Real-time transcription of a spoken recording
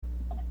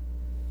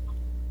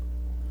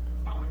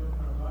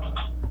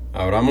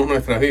Abramos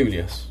nuestras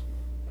Biblias.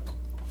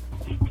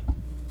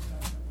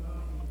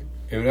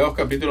 Hebreos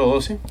capítulo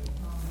 12.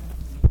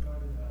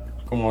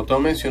 Como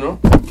Tom mencionó,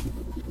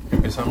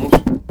 empezamos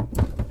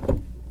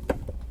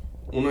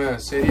una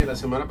serie la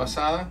semana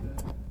pasada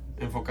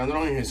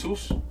enfocándonos en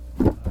Jesús.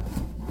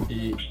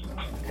 Y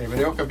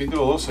Hebreos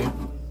capítulo 12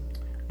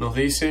 nos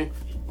dice: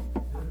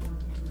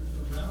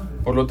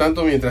 por lo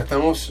tanto, mientras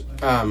estamos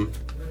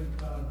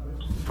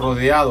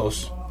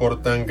rodeados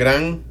por tan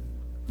gran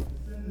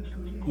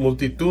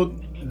multitud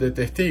de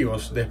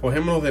testigos,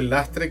 despojémonos del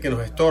lastre que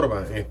nos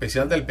estorba, en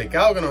especial del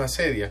pecado que nos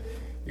asedia,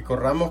 y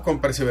corramos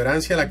con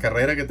perseverancia la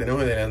carrera que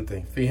tenemos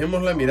delante.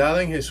 Fijemos la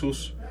mirada en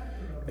Jesús,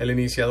 el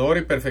iniciador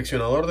y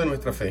perfeccionador de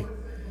nuestra fe,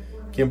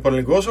 quien por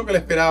el gozo que le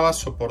esperaba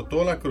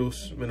soportó la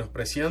cruz,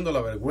 menospreciando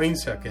la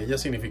vergüenza que ella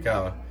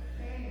significaba,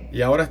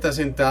 y ahora está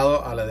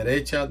sentado a la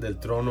derecha del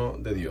trono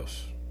de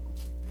Dios.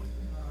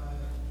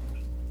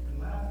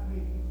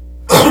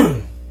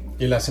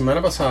 Y la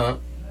semana pasada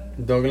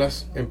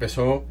Douglas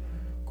empezó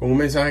con un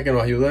mensaje que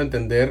nos ayudó a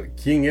entender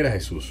quién era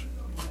Jesús.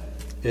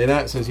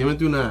 Era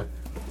sencillamente una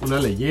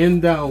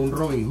leyenda, un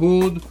Robin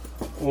Hood,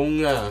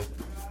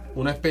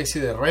 una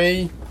especie de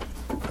rey,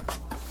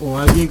 o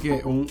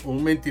alguien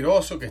un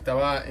mentiroso que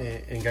estaba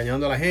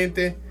engañando a la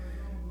gente,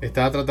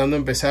 estaba tratando de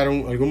empezar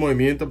algún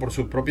movimiento por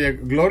su propia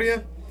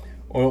gloria,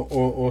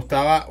 o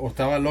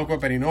estaba loco de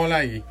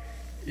perinola y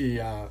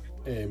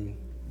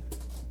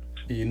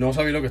no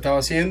sabía lo que estaba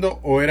haciendo,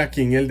 o era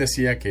quien él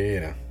decía que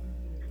era.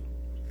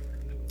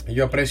 Y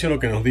yo aprecio lo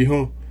que nos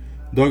dijo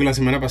Doug la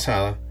semana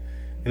pasada.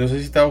 No sé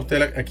si estaba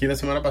usted aquí la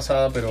semana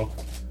pasada, pero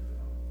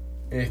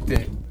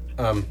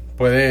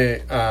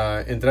puede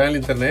entrar en el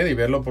internet y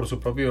verlo por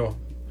su propio,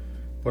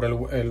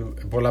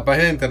 por la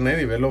página de internet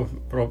y verlo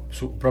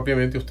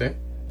propiamente usted.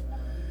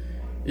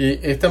 Y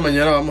esta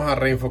mañana vamos a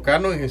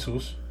reenfocarnos en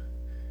Jesús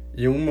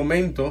y en un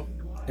momento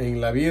en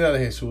la vida de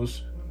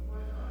Jesús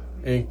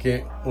en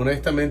que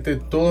honestamente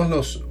todos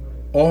los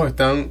ojos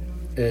están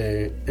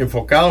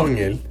enfocados en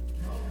él,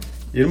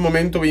 y es un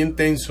momento bien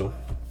tenso,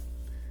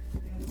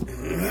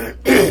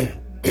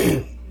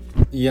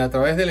 y a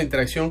través de la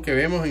interacción que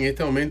vemos en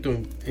este momento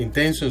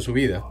intenso en su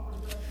vida,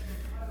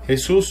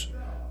 Jesús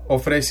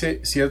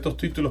ofrece ciertos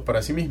títulos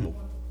para sí mismo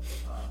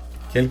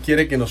que él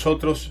quiere que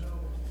nosotros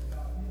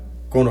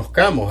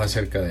conozcamos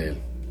acerca de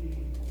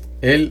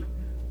él.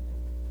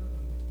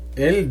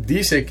 Él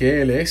dice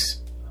que él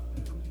es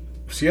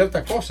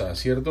cierta cosa,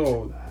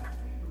 cierto.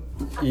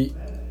 Y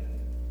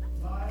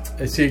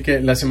es decir, que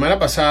la semana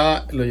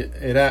pasada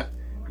era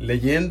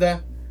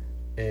leyenda,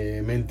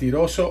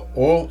 mentiroso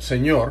o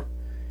Señor.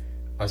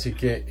 Así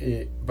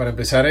que para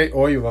empezar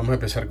hoy vamos a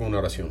empezar con una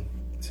oración.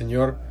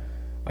 Señor,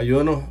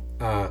 ayúdanos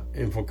a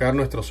enfocar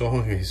nuestros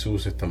ojos en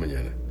Jesús esta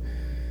mañana.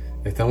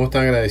 Estamos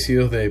tan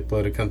agradecidos de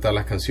poder cantar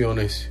las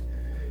canciones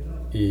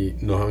y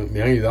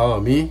me han ayudado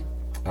a mí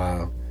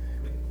a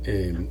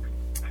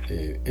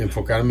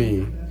enfocar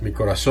mi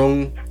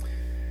corazón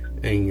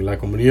en la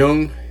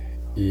comunión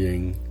y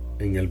en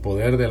el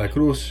poder de la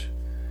cruz.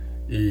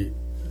 Y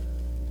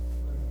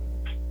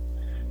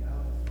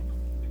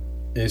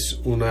es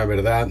una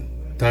verdad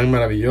tan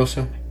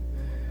maravillosa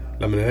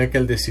la manera en que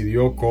él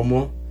decidió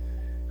cómo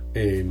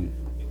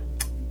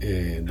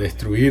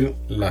destruir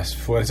las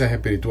fuerzas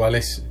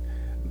espirituales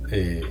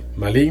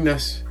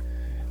malignas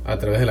a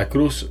través de la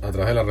cruz, a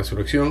través de la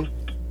resurrección.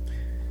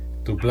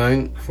 Tu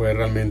plan fue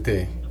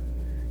realmente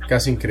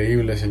casi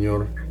increíble,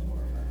 Señor,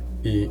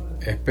 y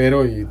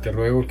espero y te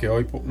ruego que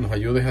hoy nos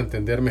ayudes a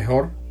entender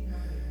mejor,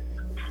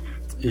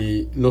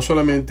 y no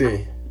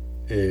solamente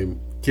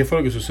qué fue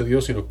lo que sucedió,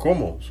 sino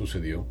cómo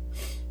sucedió,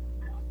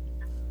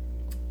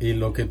 y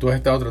lo que tú has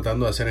estado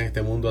tratando de hacer en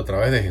este mundo a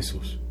través de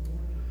Jesús.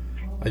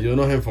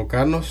 Ayúdanos a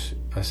enfocarnos,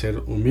 a ser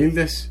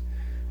humildes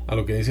a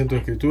lo que dicen tus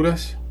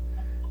escrituras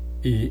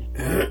y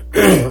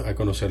a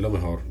conocerlo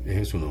mejor. Es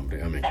en su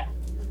nombre, amén.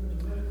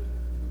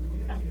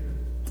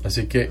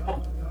 Así que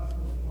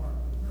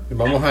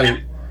vamos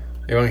al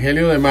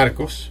Evangelio de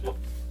Marcos,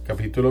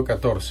 capítulo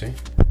 14.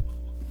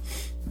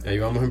 Ahí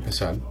vamos a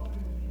empezar.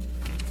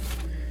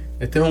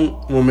 Este es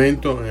un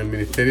momento en el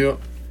ministerio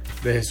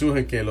de Jesús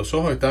en que los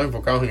ojos estaban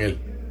enfocados en él.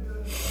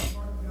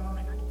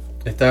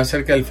 Está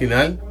cerca del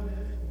final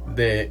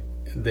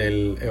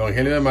del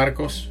Evangelio de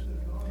Marcos,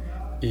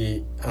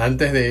 y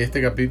antes de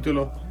este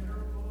capítulo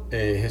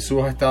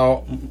Jesús ha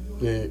estado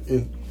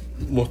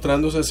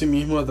mostrándose a sí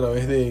mismo a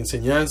través de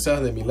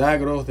enseñanzas, de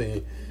milagros,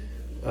 de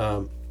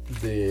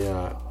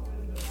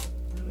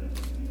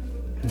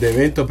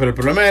eventos. Pero el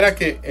problema era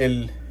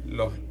que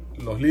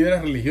los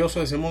líderes religiosos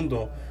de ese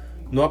mundo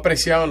no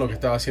apreciaban lo que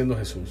estaba haciendo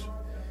Jesús.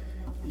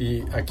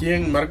 Y aquí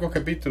en Marcos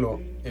capítulo,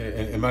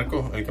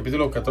 el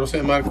capítulo 14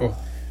 de Marcos,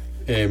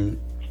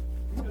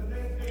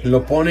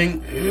 lo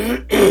ponen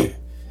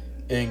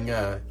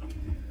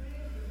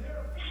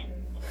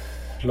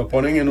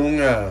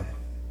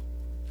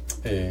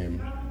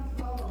en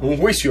un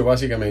juicio,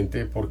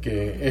 básicamente,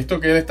 porque esto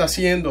que él está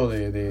haciendo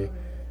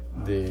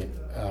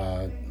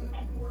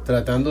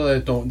tratando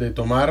de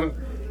tomar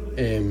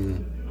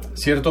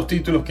ciertos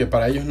títulos que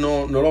para ellos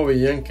no lo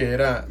veían que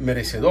eran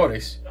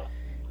merecedores.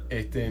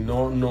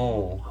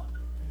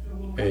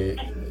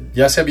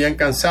 Ya se habían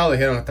cansado,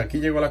 dijeron hasta aquí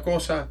llegó la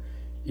cosa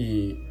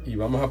y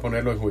vamos a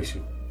ponerlo en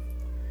juicio.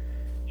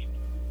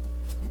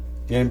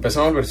 Y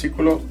empezamos el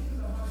versículo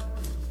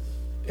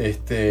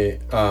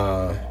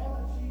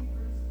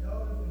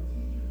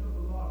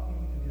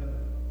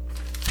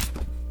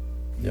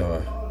ya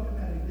va.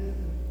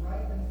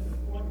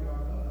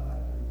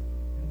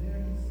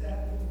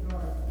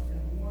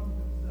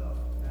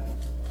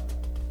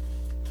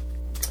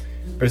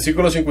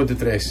 Versículo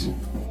 53.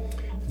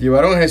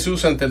 Llevaron a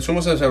Jesús ante el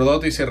sumo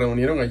sacerdote y se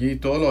reunieron allí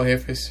todos los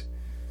jefes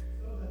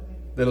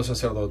de los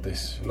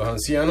sacerdotes, los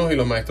ancianos y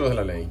los maestros de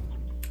la ley.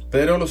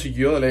 Pedro lo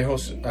siguió de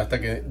lejos hasta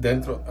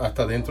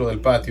dentro del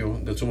patio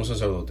del sumo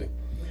sacerdote.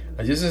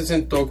 Allí se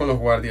sentó con los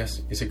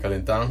guardias y se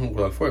calentaban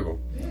junto al fuego.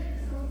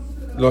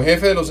 Los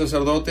jefes de los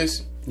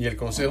sacerdotes y el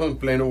consejo en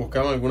pleno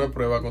buscaban alguna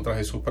prueba contra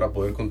Jesús para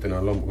poder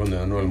condenarlo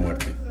a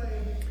muerte,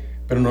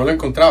 pero no lo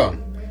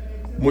encontraban.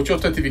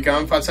 Muchos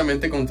testificaban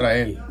falsamente contra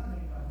él,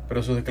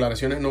 pero sus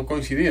declaraciones no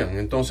coincidían.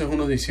 Entonces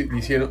unos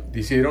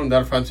decidieron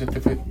dar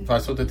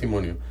falso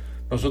testimonio.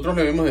 Nosotros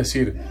le debemos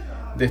decir: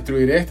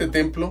 destruiré este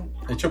templo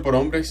hecho por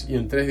hombres y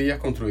en 3 días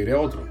construiré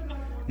otro,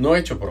 no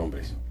hecho por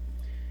hombres.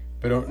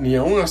 Pero ni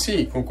aún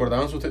así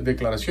concordaban sus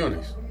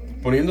declaraciones.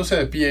 Poniéndose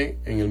de pie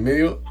en el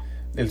medio,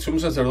 el sumo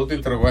sacerdote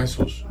interrogó a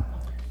Jesús: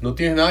 ¿no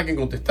tienes nada que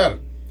contestar?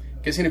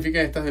 ¿Qué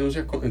significan estas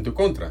denuncias en tu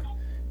contra?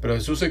 Pero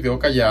Jesús se quedó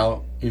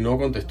callado y no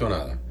contestó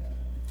nada.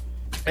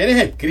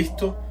 ¿Eres el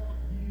Cristo,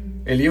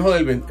 el Hijo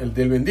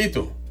del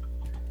bendito?,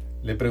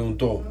 le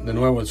preguntó de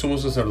nuevo el sumo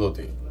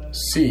sacerdote.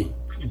 Sí,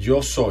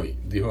 yo soy,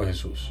 dijo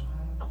Jesús.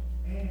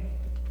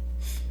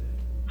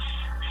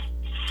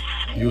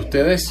 Y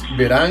ustedes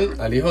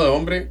verán al Hijo del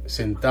Hombre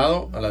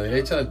sentado a la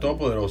derecha del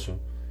Todopoderoso,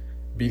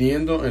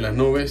 viniendo en las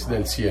nubes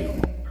del cielo.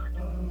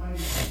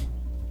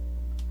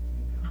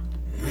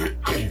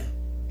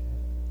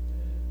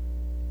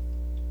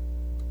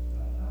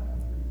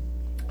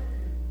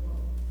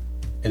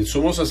 El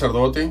sumo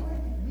sacerdote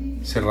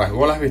se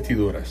rasgó las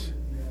vestiduras.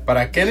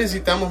 ¿Para qué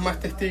necesitamos más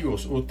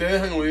testigos? Ustedes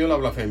han oído la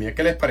blasfemia.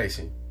 ¿Qué les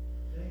parece?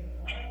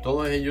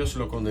 Todos ellos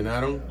lo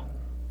condenaron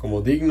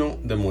como digno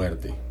de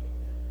muerte.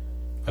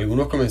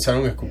 Algunos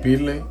comenzaron a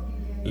escupirle,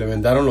 le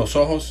vendaron los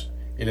ojos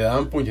y le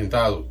daban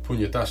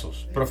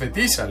puñetazos.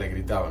 ¡Profetiza!, le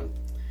gritaban.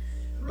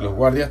 Los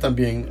guardias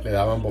también le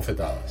daban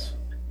bofetadas.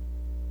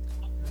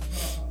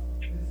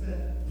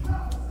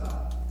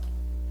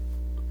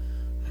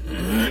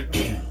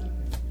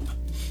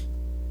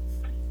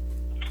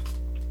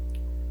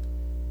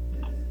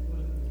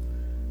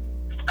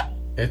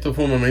 Esto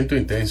fue un momento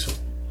intenso.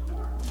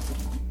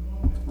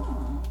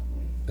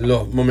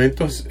 Los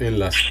momentos en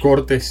las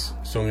cortes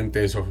son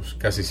intensos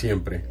casi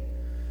siempre.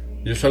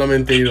 Yo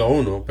solamente he ido a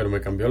uno, pero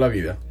me cambió la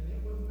vida.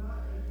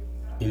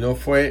 Y no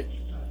fue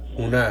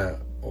una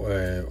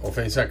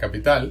ofensa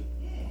capital,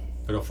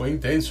 pero fue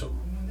intenso.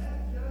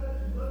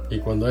 Y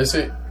cuando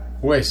ese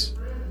juez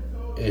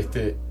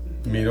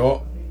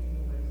miró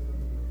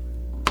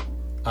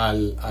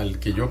al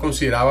que yo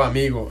consideraba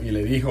amigo y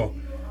le dijo: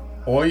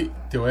 hoy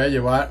me voy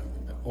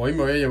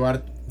a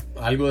llevar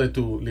algo de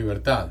tu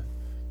libertad,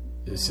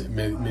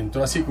 me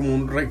entró así como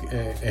un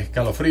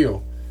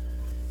escalofrío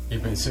y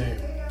pensé: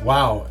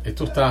 wow,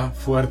 esto está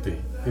fuerte.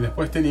 Y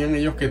después tenían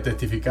ellos que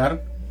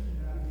testificar.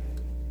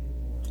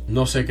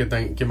 No sé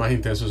qué más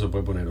intenso se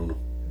puede poner uno.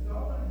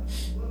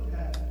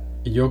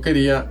 Y yo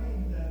quería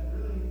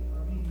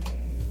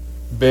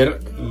ver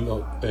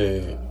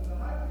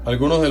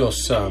algunos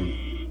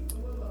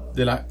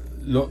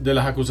de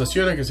las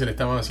acusaciones que se le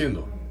estaban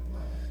haciendo.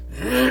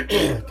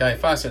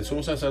 Caifás, el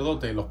sumo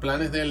sacerdote, los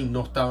planes de él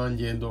no estaban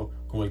yendo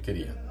como él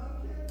quería.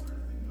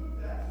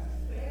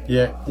 Y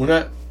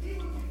una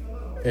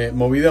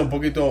movida un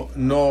poquito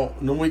no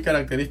muy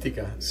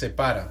característica se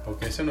para,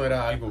 porque ese no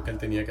era algo que él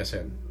tenía que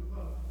hacer.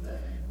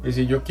 Y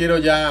dice: yo quiero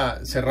ya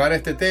cerrar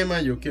este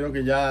tema, yo quiero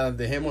que ya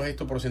dejemos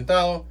esto por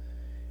sentado,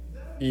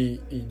 y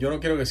yo no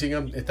quiero que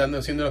sigan estando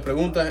haciendo las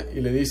preguntas.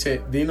 Y le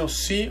dice: dinos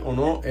sí o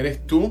no,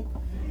 ¿eres tú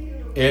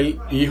el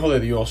Hijo de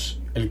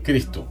Dios, el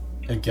Cristo,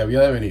 el que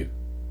había de venir?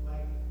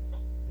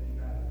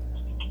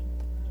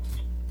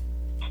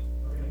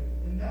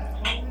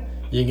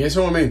 Y en ese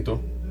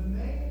momento,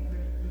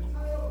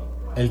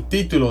 el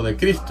título de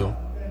Cristo,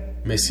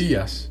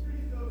 Mesías,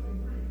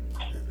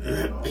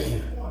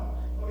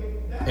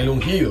 el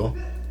ungido,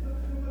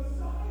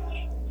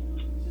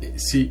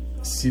 si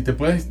te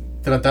puedes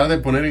tratar de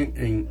poner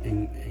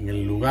en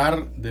el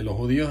lugar de los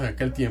judíos en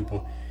aquel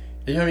tiempo,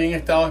 ellos habían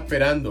estado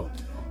esperando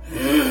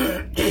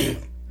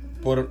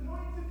por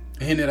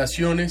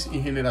generaciones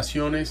y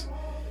generaciones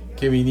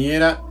que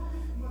viniera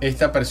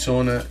esta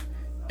persona,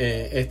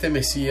 este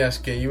Mesías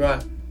que iba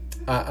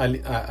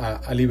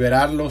a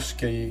liberarlos,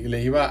 que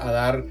les iba a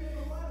dar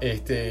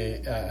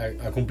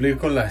a cumplir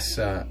con las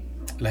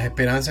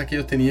esperanzas que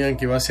ellos tenían,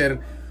 que iba a ser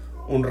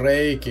un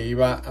rey que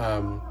iba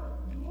a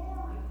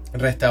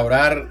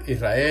restaurar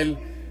Israel,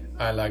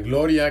 a la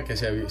gloria que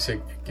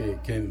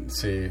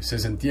se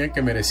sentían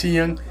que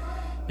merecían,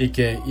 y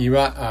que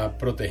iba a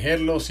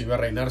protegerlos, iba a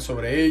reinar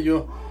sobre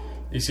ellos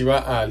y se iba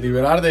a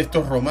liberar de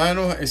estos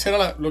romanos. Eso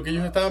era lo que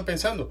ellos estaban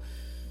pensando.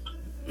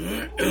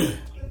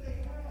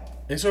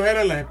 Esas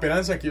eran las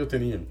esperanzas que ellos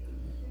tenían.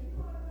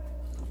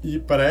 Y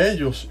para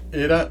ellos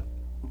era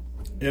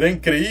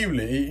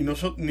increíble. Y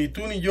ni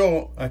tú ni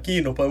yo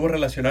aquí nos podemos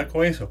relacionar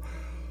con eso.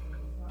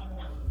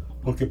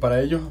 Porque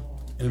para ellos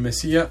el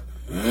Mesías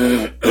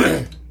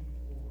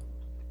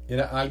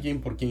era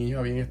alguien por quien ellos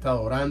habían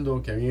estado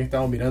orando, que habían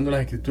estado mirando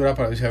las escrituras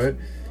para saber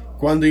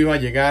cuándo iba a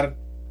llegar.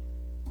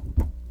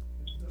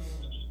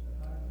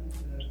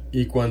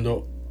 Y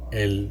cuando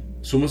el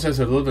sumo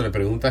sacerdote le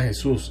pregunta a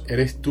Jesús,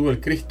 ¿eres tú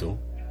el Cristo?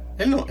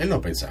 Él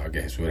no pensaba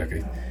que Jesús era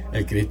Cristo.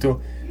 El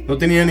Cristo no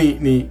tenía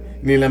ni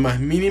la más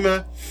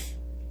mínima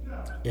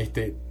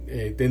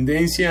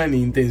tendencia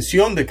ni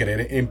intención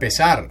de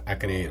empezar a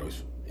creer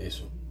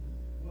eso.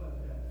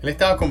 Él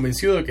estaba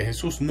convencido de que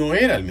Jesús no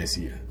era el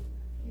Mesías,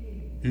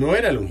 no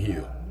era el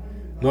ungido.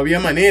 No había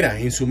manera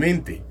en su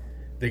mente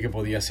de que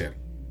podía ser.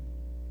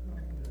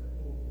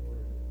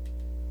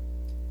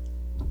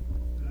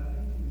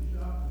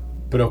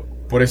 Pero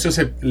por eso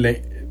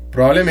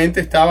probablemente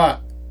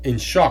estaba en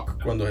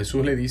shock cuando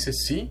Jesús le dice,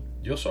 sí,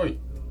 yo soy.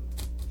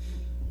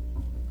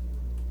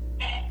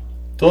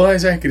 Todas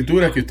esas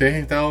escrituras que ustedes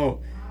han estado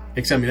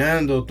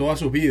examinando todas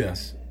sus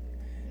vidas,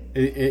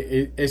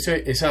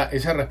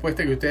 esa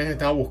respuesta que ustedes han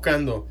estado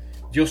buscando,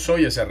 yo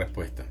soy esa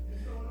respuesta.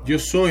 Yo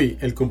soy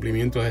el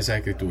cumplimiento de esas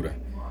escrituras.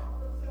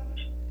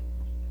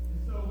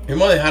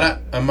 Vamos a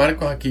dejar a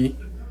Marcos aquí.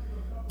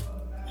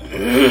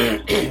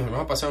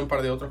 Vamos a pasar un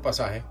par de otros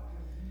pasajes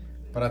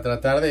para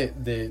tratar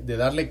de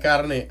darle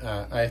carne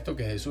a esto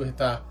que Jesús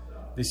está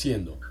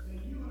diciendo.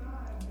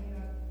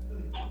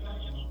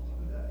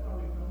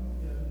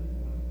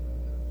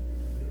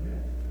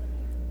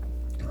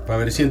 Para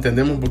ver si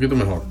entendemos un poquito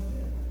mejor.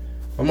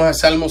 Vamos a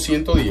Salmo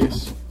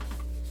 110.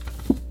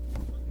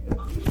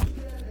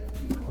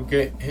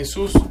 Porque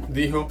Jesús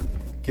dijo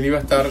que él iba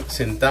a estar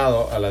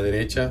sentado a la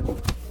derecha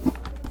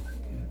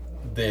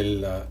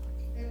del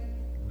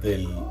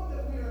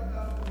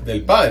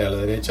Padre, a la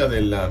derecha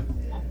del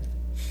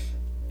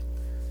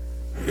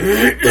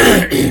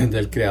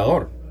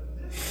Creador.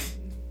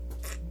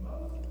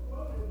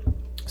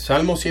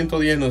 Salmo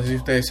 110, no sé si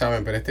ustedes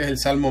saben, pero este es el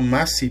salmo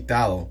más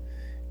citado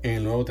en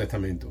el Nuevo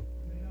Testamento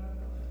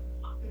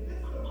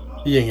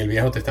y en el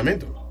Viejo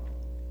Testamento.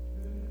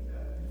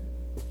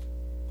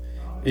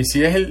 Y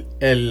si es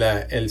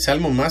el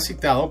salmo más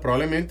citado,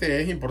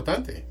 probablemente es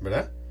importante,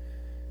 ¿verdad?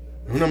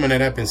 Es una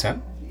manera de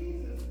pensar.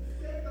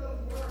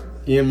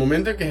 Y en el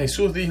momento en que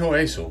Jesús dijo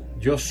eso,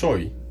 yo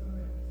soy,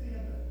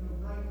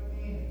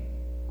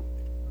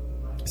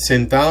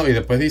 sentado, y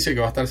después dice que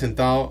va a estar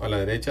sentado a la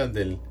derecha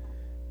del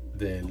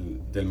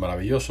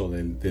maravilloso,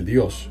 del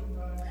Dios.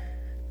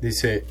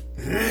 Dice,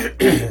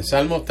 el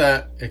salmo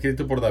está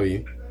escrito por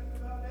David.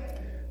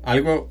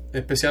 ¿Algo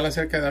especial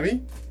acerca de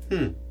David?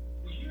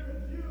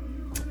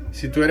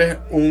 Si tú eres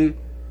un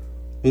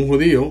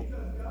judío,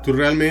 tú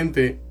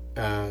realmente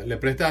le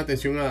prestas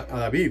atención a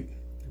David,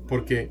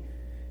 porque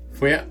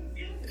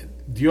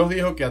Dios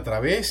dijo que a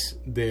través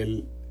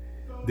del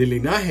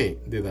linaje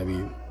de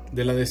David,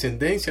 de la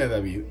descendencia de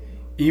David,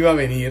 iba a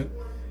venir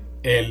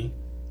el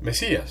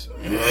Mesías.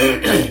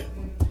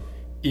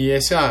 Y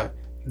esa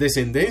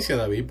descendencia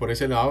de David, por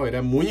ese lado,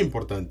 era muy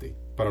importante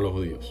para los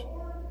judíos.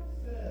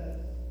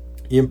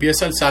 Y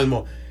empieza el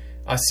salmo: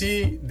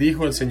 así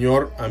dijo el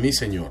Señor a mi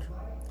Señor,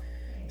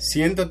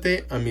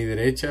 siéntate a mi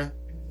derecha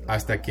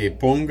hasta que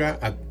ponga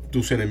a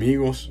tus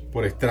enemigos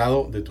por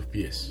estrado de tus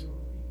pies.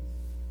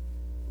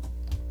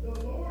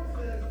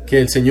 Que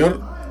el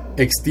Señor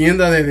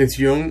extienda desde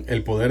Sión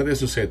el poder de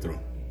su cetro.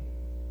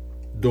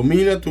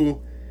 Domina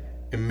tú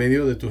en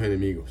medio de tus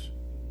enemigos.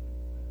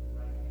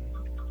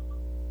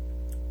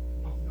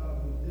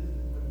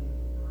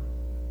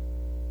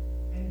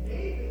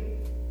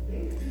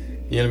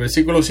 Y el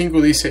versículo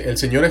 5 dice: el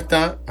Señor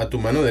está a tu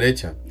mano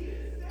derecha,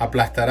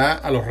 aplastará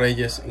a los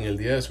reyes en el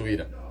día de su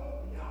ira.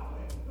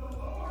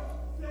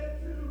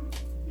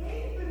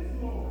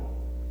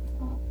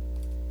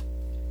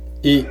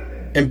 Y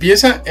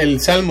empieza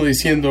el salmo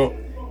diciendo: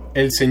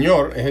 el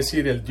Señor, es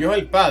decir, el Dios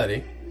el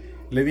Padre,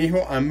 le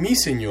dijo a mi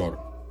Señor.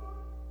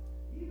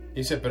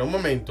 Dice, pero un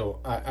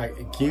momento,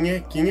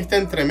 ¿quién está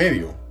entre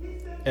medio?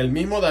 El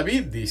mismo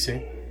David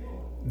dice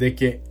de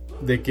que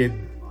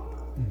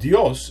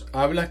Dios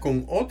habla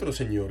con otro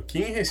Señor.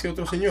 ¿Quién es ese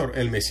otro Señor?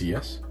 El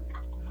Mesías.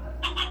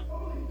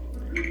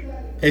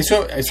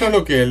 Eso es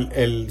lo que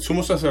el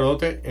sumo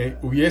sacerdote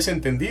hubiese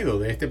entendido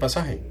de este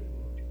pasaje.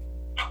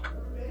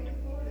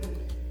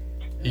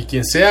 Y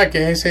quien sea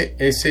que es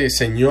ese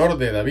Señor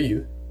de David,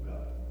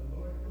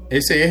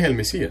 ese es el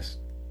Mesías.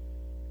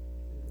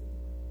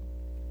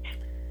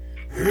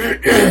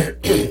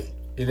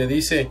 Y le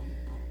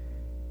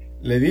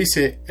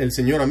dice el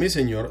Señor a mi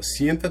Señor: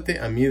 siéntate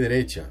a mi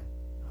derecha.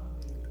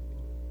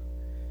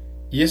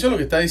 Y eso es lo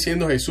que está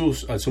diciendo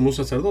Jesús al sumo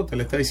sacerdote.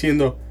 Le está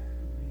diciendo: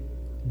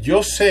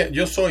 yo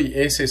soy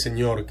ese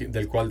Señor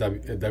del cual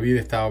David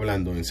estaba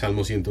hablando en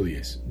Salmo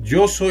 110.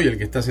 Yo soy el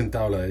que está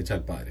sentado a la derecha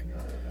del Padre.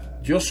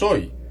 Yo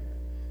soy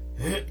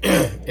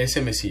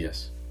ese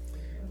Mesías.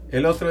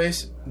 El otro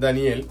es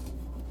Daniel.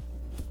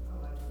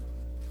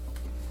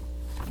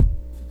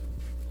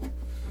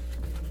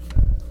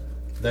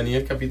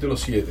 Daniel capítulo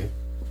 7.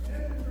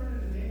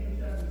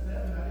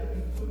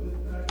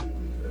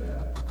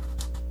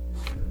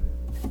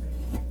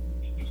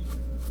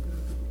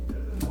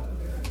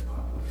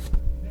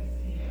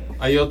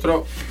 Hay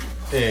otra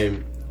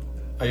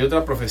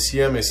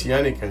profecía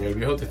mesiánica en el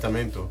Viejo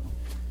Testamento,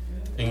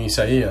 en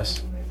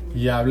Isaías,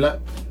 y habla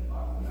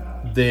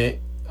de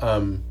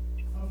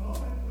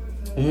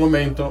un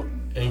momento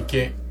en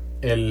que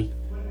el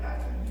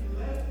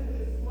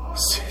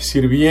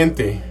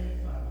sirviente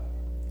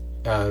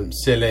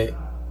se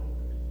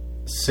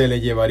le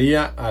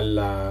llevaría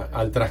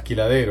al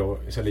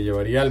trasquiladero, se le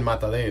llevaría al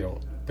matadero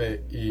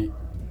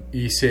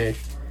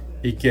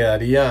y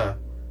quedaría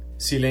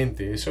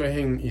silente. Eso es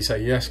en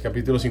Isaías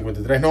capítulo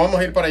 53. No vamos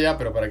a ir para allá,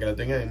 pero para que la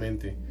tengan en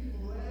mente.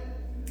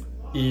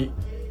 Y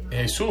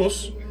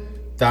Jesús,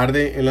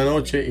 tarde en la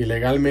noche,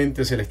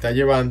 ilegalmente se le está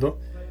llevando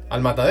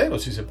al matadero,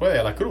 si se puede,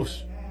 a la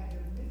cruz.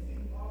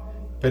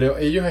 Pero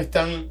ellos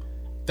están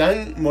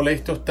tan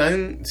molestos,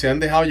 se han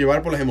dejado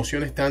llevar por las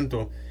emociones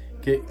tanto,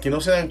 que no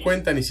se dan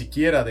cuenta ni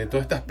siquiera de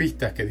todas estas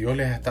pistas que Dios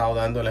les ha estado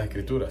dando en las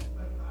Escrituras.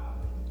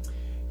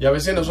 Y a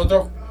veces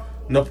nosotros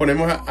nos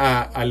ponemos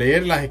a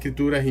leer las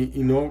Escrituras y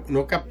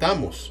no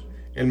captamos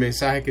el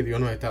mensaje que Dios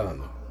nos está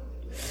dando.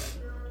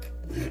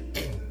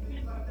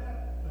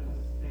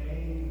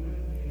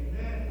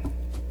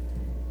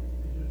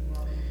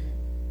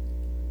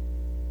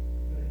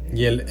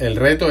 Y el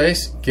reto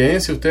es: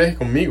 quédense ustedes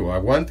conmigo,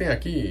 aguanten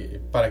aquí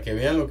para que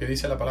vean lo que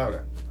dice la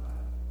palabra.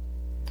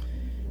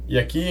 Y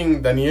aquí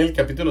en Daniel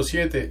capítulo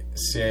 7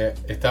 se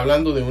está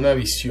hablando de una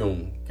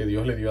visión que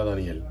Dios le dio a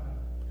Daniel.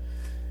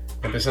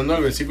 Empezando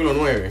al versículo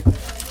 9,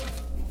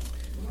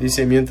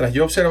 dice: mientras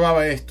yo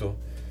observaba esto,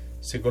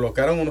 se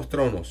colocaron unos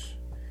tronos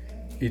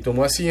y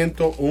tomó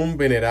asiento un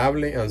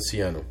venerable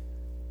anciano.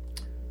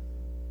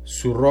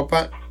 Su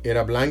ropa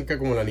era blanca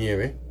como la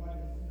nieve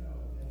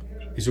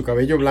y su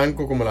cabello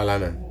blanco como la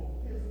lana.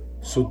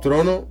 Su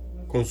trono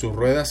con sus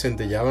ruedas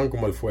centellaban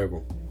como el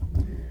fuego.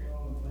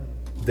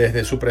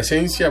 Desde su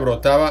presencia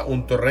brotaba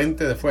un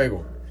torrente de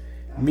fuego.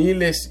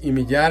 Miles y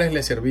millares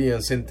le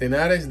servían,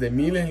 centenares de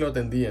miles lo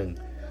atendían.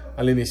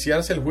 Al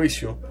iniciarse el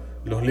juicio,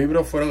 los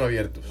libros fueron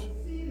abiertos.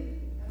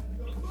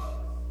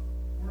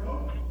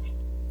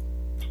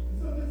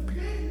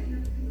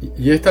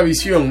 Y esta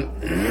visión,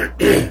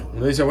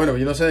 uno dice, bueno,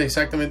 yo no sé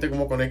exactamente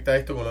cómo conecta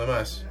esto con lo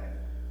demás.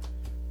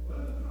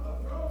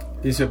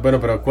 Dice, bueno,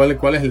 pero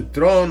 ¿cuál es el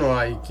trono?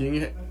 ¿Quién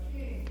es?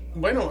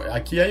 Bueno,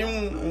 aquí hay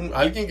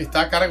alguien que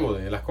está a cargo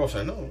de las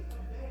cosas, ¿no?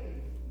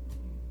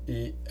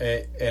 Y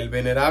el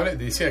venerable,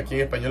 dice aquí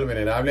en español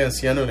venerable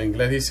anciano, en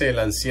inglés dice el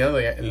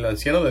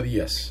anciano de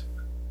días.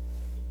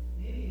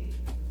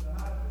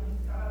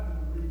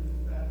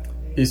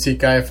 Y si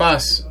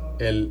Caifás,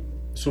 el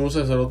sumo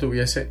sacerdote,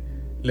 hubiese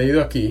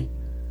leído aquí,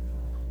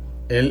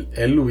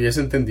 él hubiese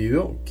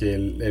entendido que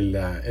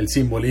el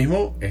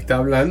simbolismo está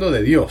hablando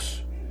de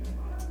Dios.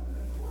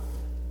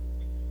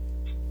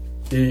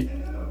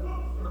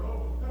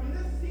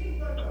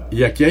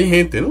 Y aquí hay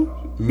gente,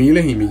 ¿no?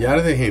 Miles y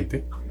millares de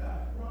gente.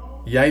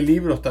 Y hay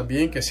libros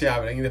también que se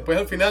abren. Y después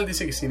al final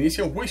dice que se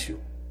inicia un juicio.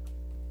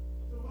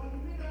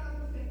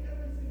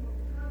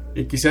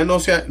 Y quizás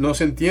no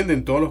se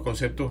entienden todos los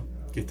conceptos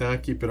que están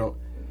aquí, pero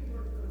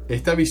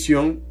esta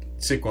visión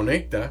se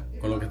conecta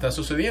con lo que está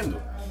sucediendo.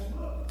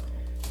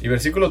 Y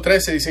versículo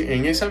 13 dice: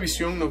 en esa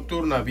visión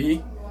nocturna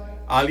vi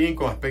a alguien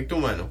con aspecto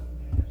humano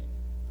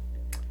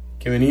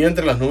que venía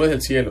entre las nubes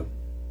del cielo.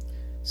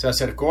 Se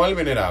acercó al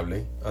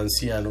venerable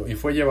anciano y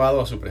fue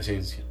llevado a su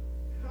presencia.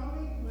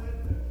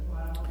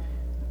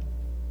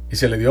 Y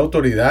se le dio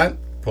autoridad,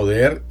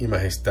 poder y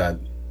majestad.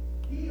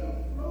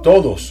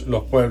 Todos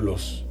los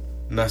pueblos,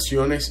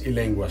 naciones y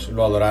lenguas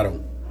lo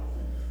adoraron.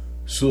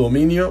 Su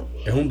dominio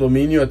es un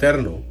dominio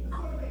eterno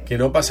que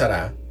no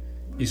pasará,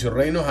 y su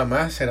reino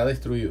jamás será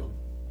destruido.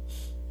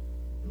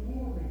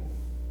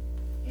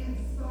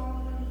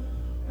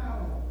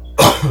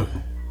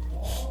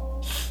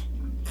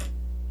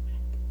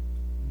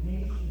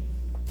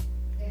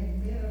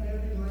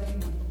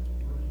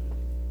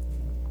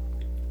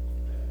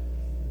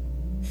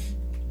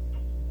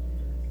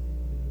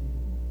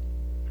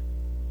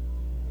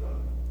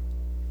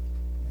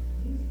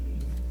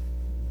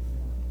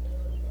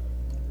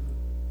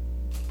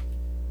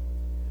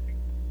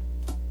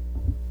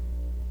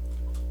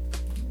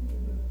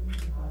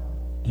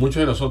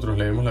 Muchos de nosotros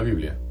leemos la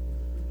Biblia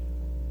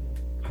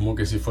como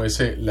que si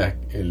fuese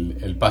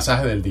el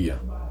pasaje del día.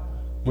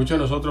 Muchos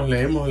de nosotros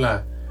leemos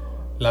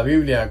la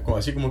Biblia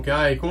así como que,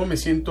 ay, ¿cómo me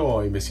siento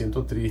hoy? Me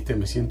siento triste,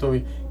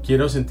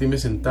 quiero sentirme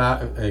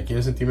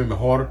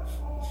mejor.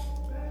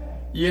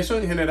 Y eso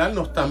en general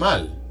no está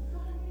mal.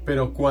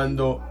 Pero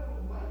cuando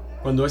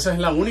esa es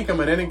la única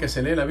manera en que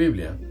se lee la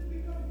Biblia,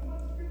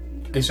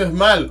 eso es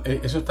mal,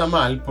 eso está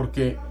mal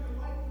porque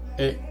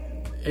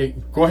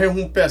coges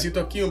un pedacito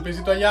aquí, un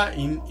pedacito allá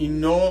y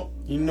no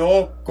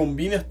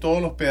combinas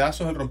todos los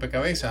pedazos del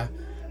rompecabezas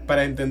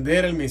para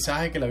entender el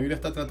mensaje que la Biblia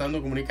está tratando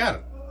de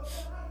comunicar.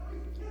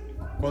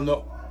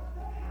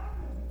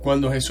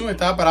 Cuando Jesús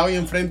estaba parado ahí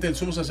enfrente del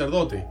sumo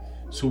sacerdote,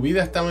 su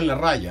vida estaba en la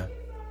raya.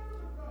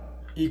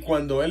 Y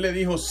cuando él le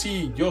dijo,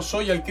 sí, yo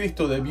soy el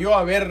Cristo, debió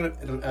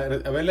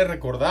haberle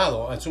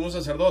recordado al sumo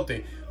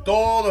sacerdote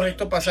todos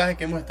estos pasajes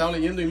que hemos estado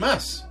leyendo y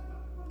más.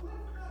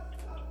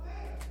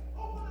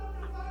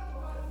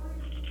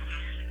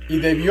 Y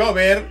debió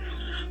haber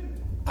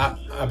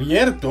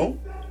abierto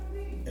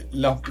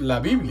la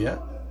Biblia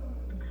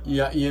y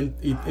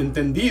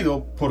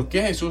entendido por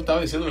qué Jesús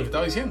estaba diciendo lo que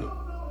estaba diciendo.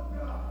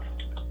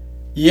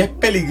 Y es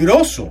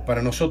peligroso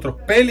para nosotros,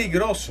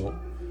 peligroso,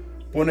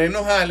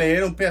 ponernos a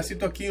leer un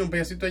pedacito aquí, un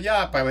pedacito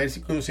allá, para ver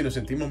si nos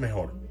sentimos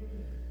mejor.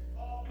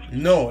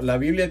 No, la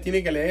Biblia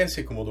tiene que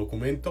leerse como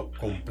documento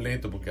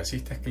completo, porque así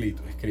está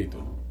escrito.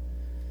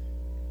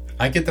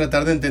 Hay que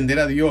tratar de entender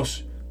a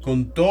Dios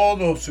con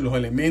todos los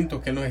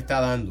elementos que Él nos está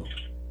dando.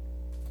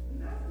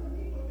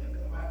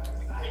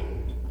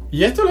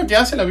 Y esto es lo que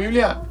hace la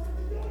Biblia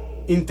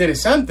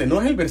interesante.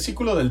 No es el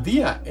versículo del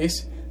día,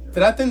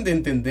 traten de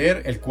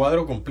entender el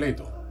cuadro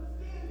completo.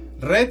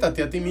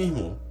 Rétate a ti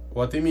mismo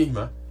o a ti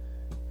misma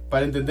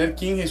para entender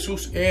quién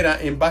Jesús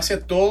era en base a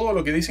todo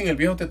lo que dice en el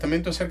Viejo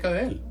Testamento acerca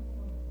de Él.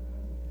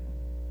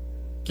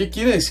 ¿Qué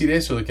quiere decir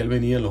eso de que Él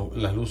venía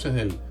en las luces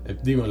en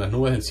las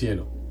nubes del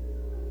cielo?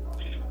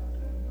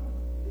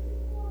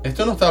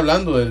 Esto no está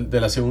hablando de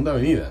la segunda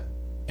venida.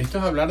 Esto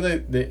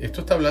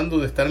está hablando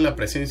de estar en la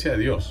presencia de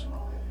Dios.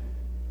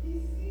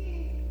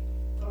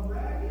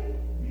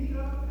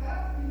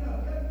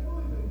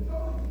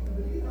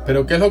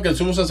 Pero ¿qué es lo que el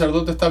sumo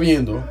sacerdote está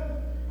viendo?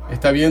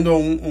 Está viendo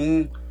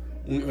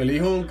el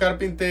hijo de un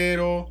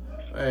carpintero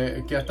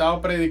que ha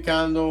estado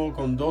predicando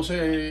con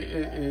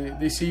 12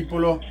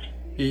 discípulos,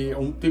 y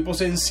un tipo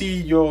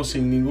sencillo,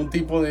 sin ningún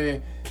tipo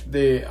de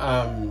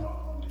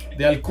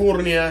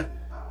alcurnia,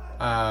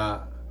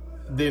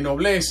 de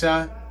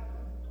nobleza.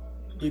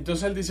 Y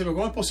entonces él dice,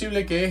 ¿cómo es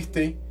posible que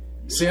este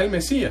sea el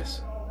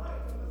Mesías?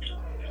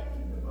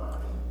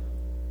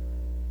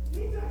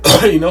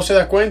 Y no se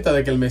da cuenta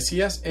de que el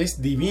Mesías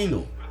es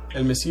divino.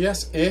 El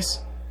Mesías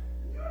es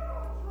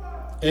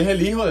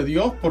el Hijo de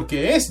Dios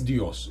porque es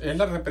Dios. Es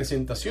la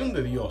representación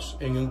de Dios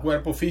en un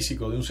cuerpo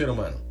físico de un ser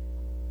humano.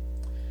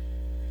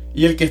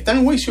 Y el que está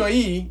en juicio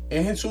ahí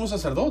es el sumo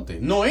sacerdote,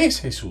 no es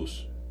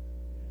Jesús.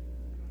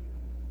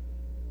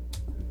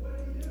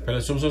 Pero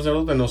el sumo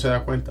sacerdote no se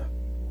da cuenta.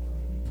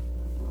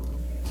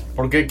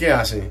 ¿Por qué? ¿Qué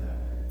hace?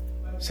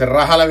 Se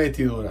raja las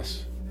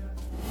vestiduras.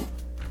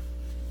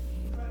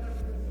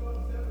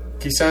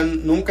 Quizás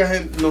nunca has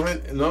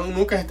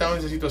estado en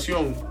esa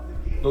situación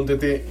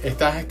donde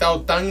has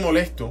estado tan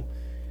molesto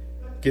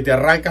que te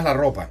arrancas la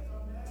ropa.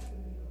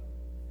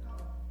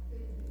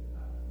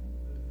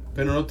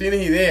 Pero no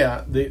tienes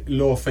idea de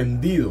lo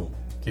ofendido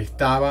que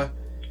estaba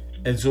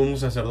el sumo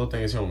sacerdote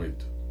en ese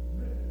momento.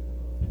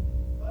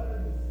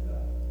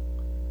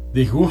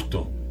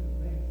 Disgusto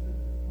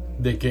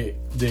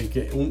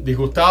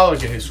disgustado de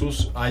que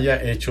Jesús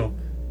haya hecho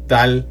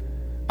tal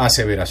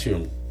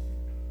aseveración.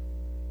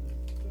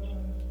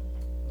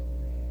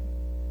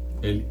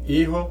 El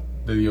Hijo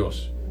de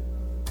Dios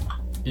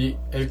y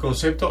el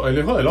concepto, el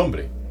Hijo del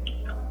Hombre,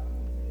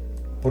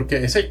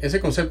 porque ese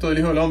concepto del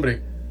Hijo del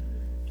Hombre,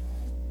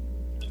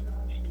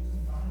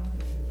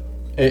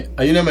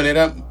 hay una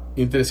manera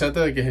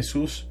interesante de que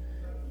Jesús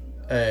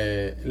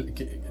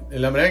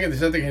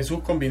Jesús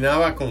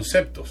combinaba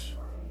conceptos.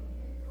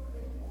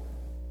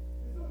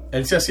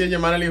 Él se hacía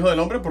llamar al Hijo del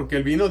Hombre porque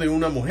él vino de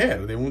una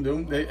mujer,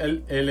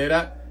 él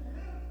era,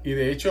 y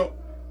de hecho,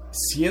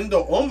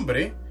 siendo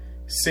hombre,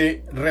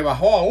 se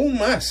rebajó aún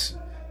más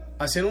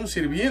a ser un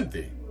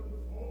sirviente,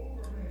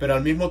 pero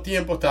al mismo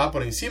tiempo estaba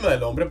por encima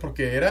del hombre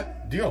porque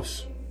era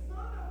Dios.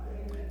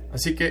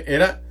 Así que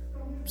era,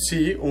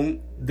 sí,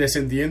 un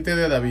descendiente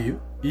de David,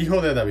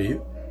 hijo de David,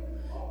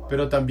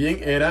 pero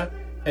también era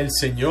el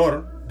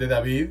Señor de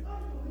David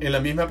en la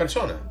misma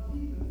persona.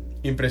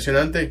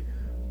 Impresionante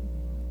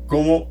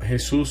cómo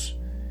Jesús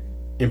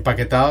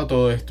empaquetaba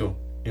todo esto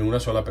en una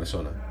sola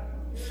persona.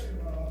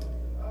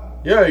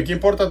 ¿Y qué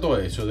importa todo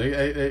eso?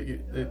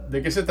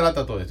 ¿De qué se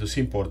trata todo esto?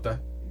 Sí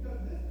importa.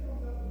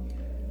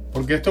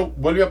 Porque esto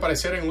vuelve a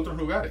aparecer en otros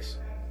lugares.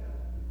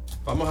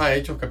 Vamos a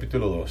Hechos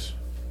capítulo 2.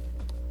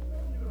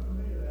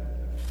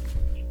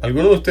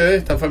 ¿Algunos de ustedes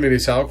están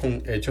familiarizados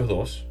con Hechos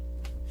 2?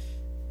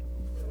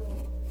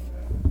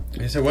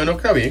 Dice, bueno,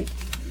 está bien.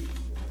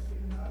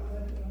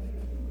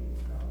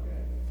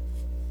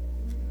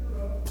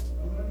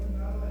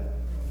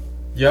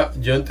 Ya,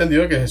 yo he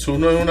entendido que Jesús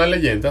no es una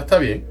leyenda, está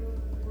bien.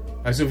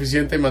 Hay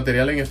suficiente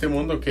material en este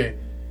mundo que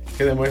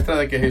demuestra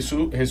de que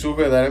Jesús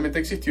verdaderamente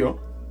existió.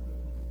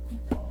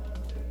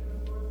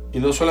 Y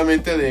no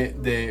solamente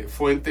de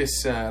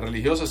fuentes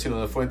religiosas,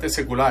 sino de fuentes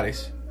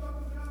seculares.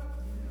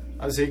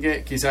 Así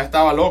que quizás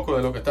estaba loco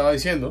de lo que estaba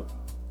diciendo.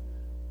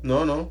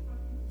 No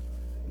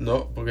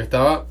No, porque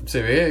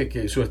se ve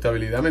que su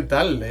estabilidad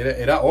mental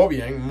era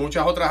obvia en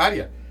muchas otras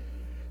áreas.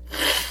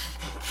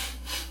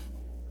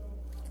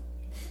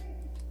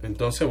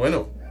 Entonces,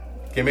 bueno,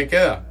 ¿qué me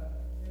queda?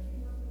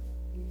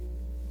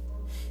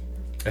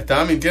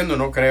 Estaba mintiendo,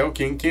 no creo.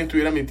 ¿Quién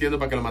estuviera mintiendo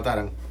para que lo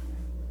mataran?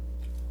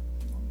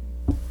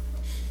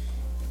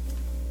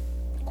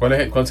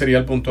 ¿Cuál sería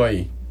el punto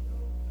ahí?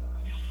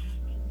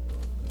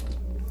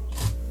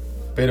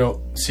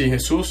 Pero si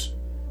Jesús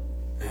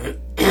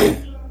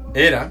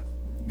era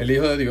el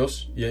Hijo de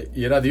Dios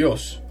y era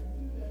Dios,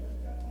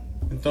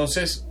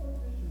 entonces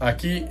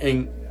aquí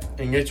en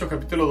Hechos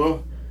capítulo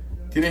 2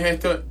 tienes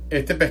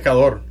este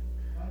pescador,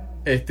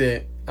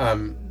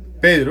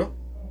 Pedro,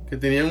 que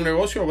tenía un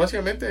negocio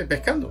básicamente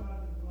pescando.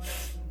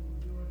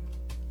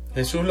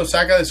 Jesús lo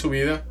saca de su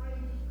vida,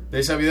 de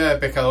esa vida de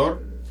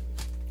pescador,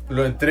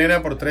 lo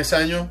entrena por 3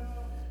 años,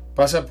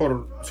 pasa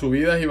por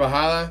subidas y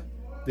bajadas,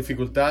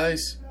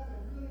 dificultades.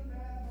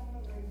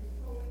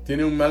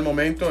 Tiene un mal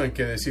momento en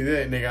que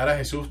decide negar a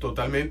Jesús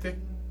totalmente,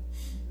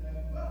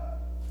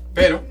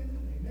 pero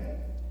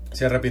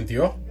se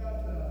arrepintió.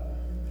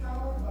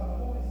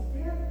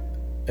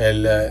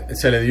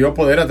 Se le dio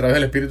poder a través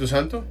del Espíritu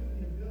Santo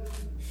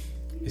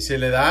y se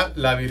le da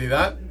la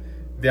habilidad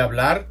de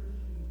hablar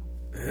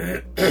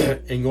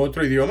en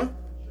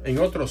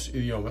otros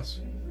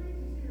idiomas.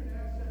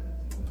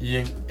 Y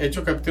en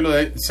Hechos capítulo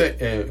 2,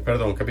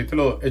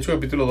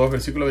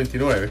 versículo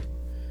 29,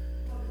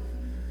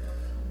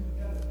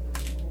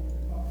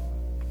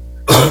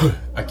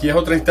 aquí es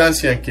otra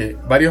instancia en que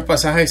varios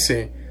pasajes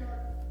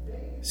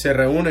se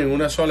reúnen en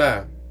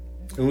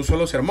un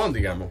solo sermón,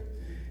 digamos.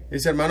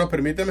 Dice: hermanos,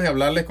 permítanme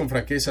hablarles con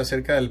franqueza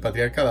acerca del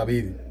patriarca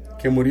David,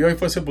 que murió y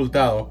fue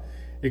sepultado,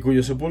 y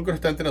cuyo sepulcro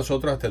está entre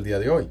nosotros hasta el día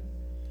de hoy.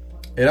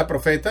 Era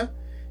profeta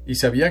y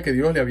sabía que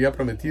Dios le había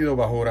prometido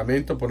bajo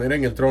juramento poner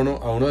en el trono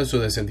a uno de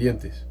sus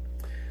descendientes.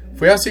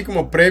 Fue así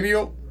como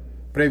previó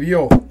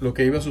lo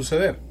que iba a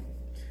suceder.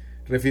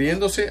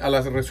 Refiriéndose a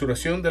la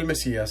resurrección del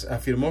Mesías,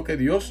 afirmó que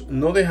Dios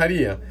no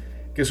dejaría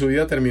que su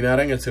vida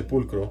terminara en el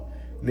sepulcro,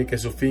 ni que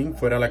su fin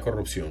fuera la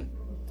corrupción.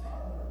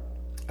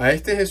 A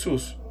este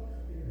Jesús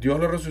Dios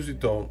lo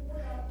resucitó,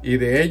 y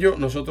de ello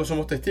nosotros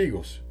somos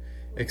testigos.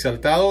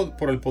 Exaltado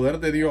por el poder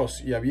de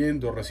Dios y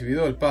habiendo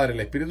recibido del Padre el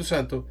Espíritu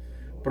Santo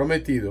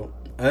prometido,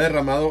 ha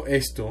derramado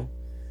esto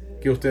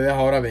que ustedes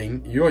ahora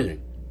ven y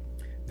oyen.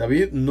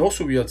 David no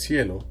subió al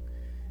cielo,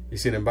 y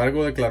sin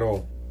embargo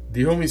declaró: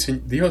 dijo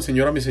el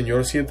Señor a mi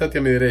Señor, siéntate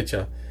a mi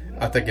derecha,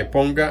 hasta que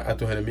ponga a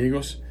tus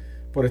enemigos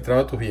por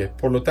estrado de tus pies.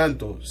 Por lo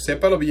tanto,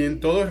 sépalo bien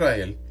todo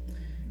Israel,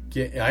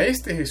 que a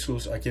este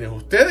Jesús, a quienes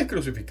ustedes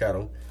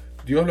crucificaron,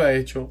 Dios lo ha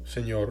hecho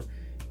Señor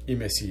y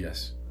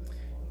Mesías.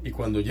 Y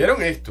cuando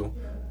oyeron esto,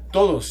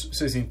 todos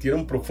se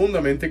sintieron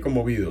profundamente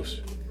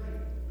conmovidos.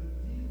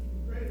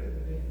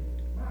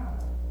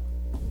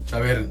 A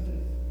ver,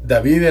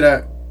 David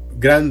era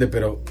grande,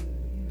 pero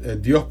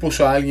Dios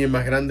puso a alguien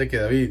más grande que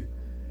David.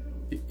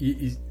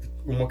 Y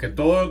como que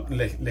todo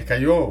les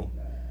cayó.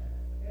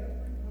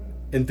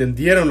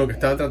 Entendieron lo que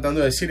estaban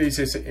tratando de decir y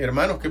dice: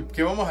 hermanos,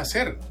 ¿qué vamos a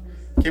hacer?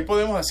 ¿Qué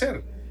podemos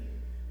hacer?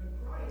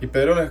 Y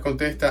Pedro les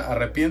contesta: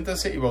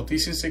 arrepiéntanse y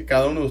bautícense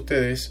cada uno de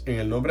ustedes en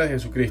el nombre de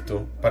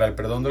Jesucristo para el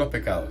perdón de los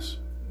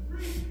pecados.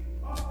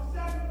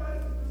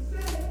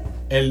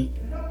 El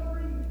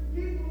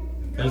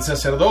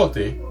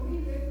sacerdote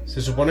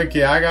se supone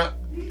que haga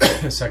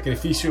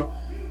sacrificio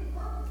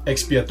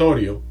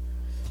expiatorio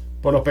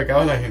por los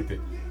pecados de la gente.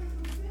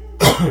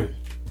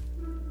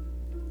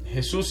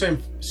 Jesús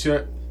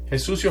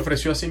se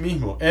ofreció a sí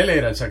mismo. Él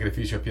era el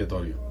sacrificio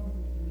expiatorio.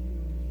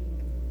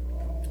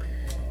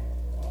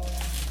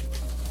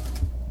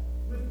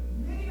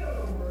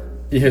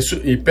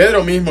 Y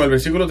Pedro mismo, el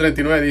versículo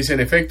 39 dice: en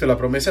efecto, la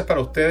promesa es para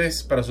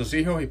ustedes, para sus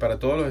hijos y para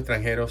todos los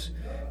extranjeros,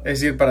 es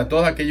decir, para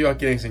todos aquellos a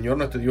quienes el Señor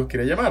nuestro Dios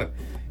quiere llamar.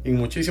 Y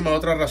muchísimas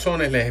otras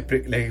razones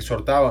les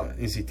exhortaba,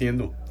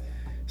 insistiendo: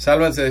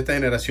 sálvanse de esta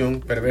generación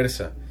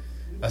perversa.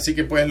 Así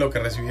que pues los que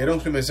recibieron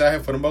su mensaje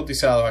fueron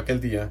bautizados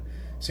aquel día.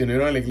 Se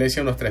unieron a la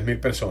iglesia unas 3,000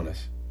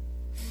 personas.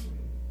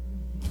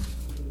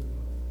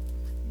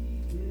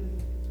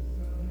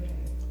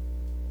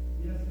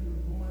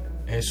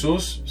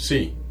 Jesús,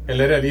 sí,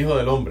 Él era el Hijo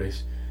del Hombre.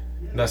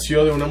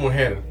 Nació de una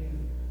mujer,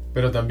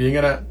 pero también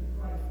era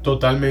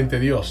totalmente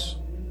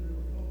Dios.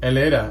 Él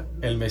era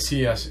el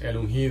Mesías, el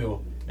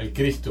ungido, el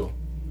Cristo.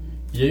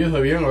 Y ellos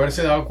debieron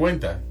haberse dado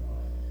cuenta.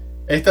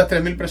 Estas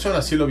 3,000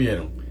 personas sí lo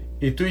vieron.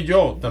 Y tú y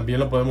yo también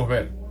lo podemos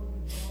ver.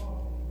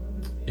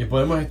 Y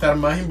podemos estar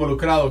más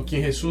involucrados en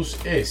quién Jesús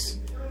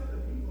es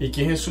y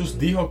quién Jesús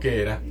dijo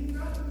que era.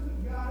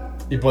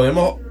 Y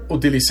podemos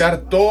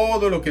utilizar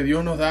todo lo que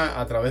Dios nos da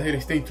a través de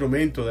este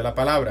instrumento de la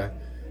palabra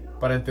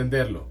para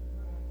entenderlo.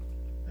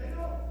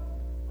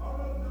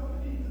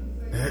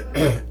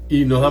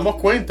 Y nos damos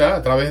cuenta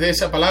a través de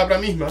esa palabra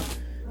misma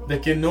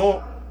de que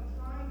no,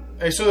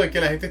 eso de que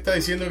la gente está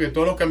diciendo que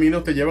todos los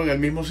caminos te llevan al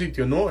mismo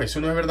sitio, no,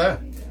 eso no es verdad.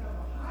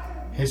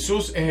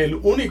 Jesús es el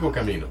único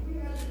camino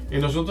y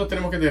nosotros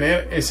tenemos que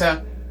tener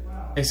esa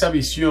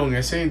visión,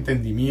 ese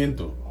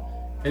entendimiento,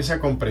 esa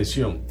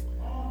comprensión.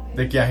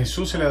 de que a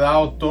Jesús se le ha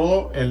dado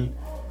todo el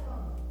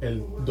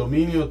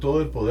dominio,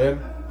 todo el poder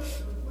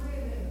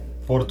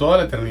por toda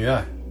la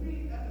eternidad,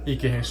 y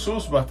que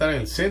Jesús va a estar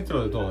en el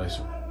centro de todo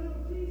eso.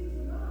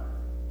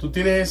 Tú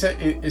tienes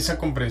esa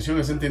comprensión,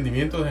 ese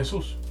entendimiento de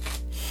Jesús.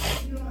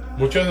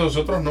 Muchos de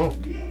nosotros no,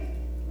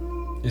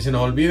 y se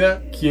nos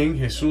olvida quién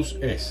Jesús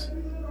es,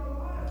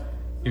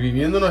 y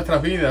viviendo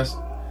nuestras vidas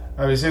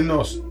a veces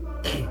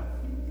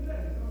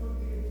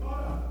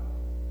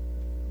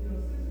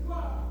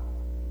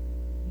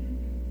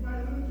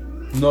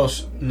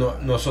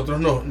nosotros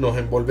nos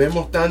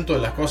envolvemos tanto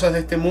en las cosas de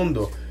este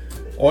mundo.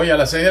 Hoy a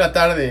las 6 de la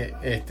tarde,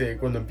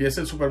 cuando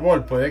empiece el Super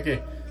Bowl, puede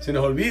que se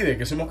nos olvide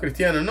que somos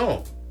cristianos.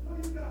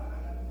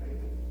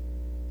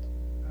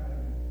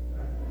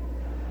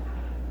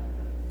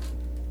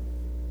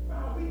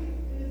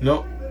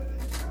 No.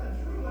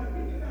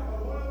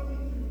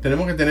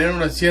 Tenemos que tener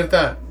una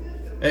cierta...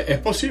 Es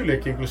posible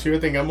que inclusive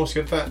tengamos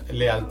cierta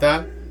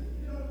lealtad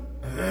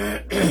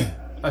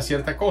a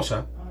cierta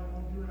cosa,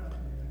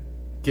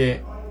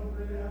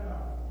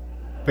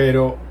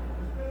 pero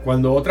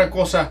cuando otra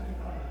cosa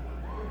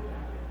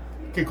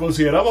que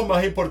consideramos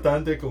más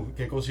importante,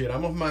 que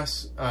consideramos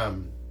más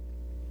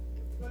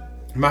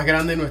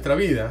grande en nuestra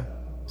vida,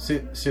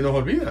 se nos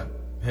olvida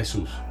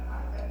Jesús.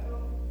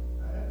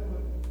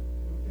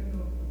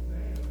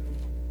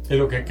 Y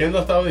lo que Ken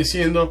nos estaba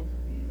diciendo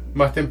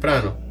más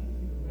temprano,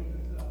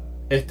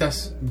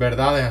 estas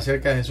verdades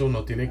acerca de Jesús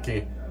nos tienen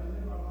que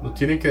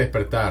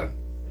despertar,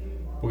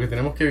 porque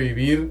tenemos que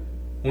vivir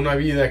una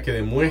vida que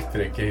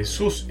demuestre que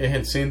Jesús es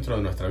el centro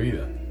de nuestra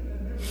vida.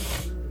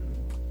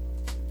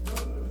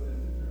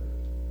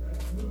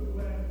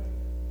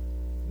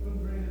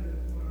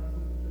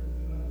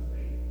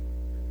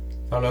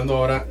 Hablando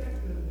ahora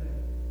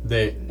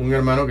de un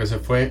hermano que se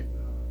fue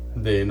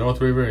de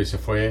North River y se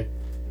fue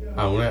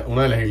a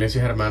una de las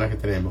iglesias hermanas que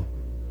tenemos.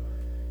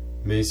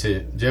 Me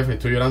dice: Jeff,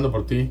 estoy llorando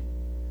por ti.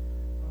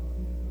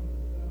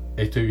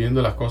 Estoy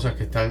viendo las cosas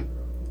que están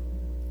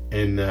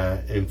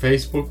en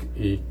Facebook,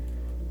 y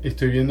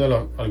estoy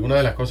viendo algunas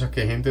de las cosas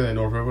que gente de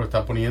North River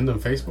está poniendo en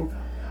Facebook.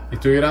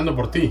 Estoy llorando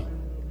por ti.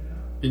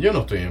 Y yo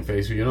no estoy en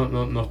Facebook. Yo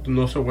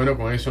no soy bueno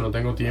con eso. No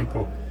tengo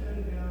tiempo.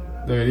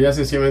 Debería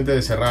sencillamente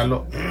de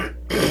cerrarlo.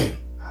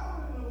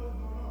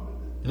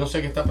 No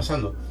sé qué está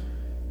pasando.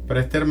 Pero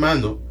este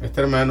hermano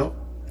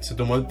se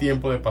tomó el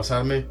tiempo de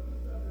pasarme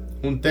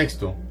un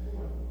texto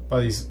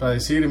para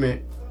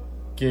decirme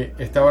que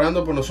está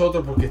orando por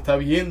nosotros porque está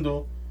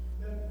viendo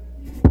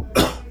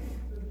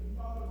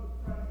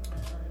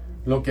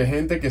lo que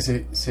gente que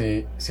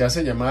se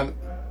hace llamar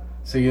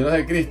seguidores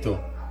de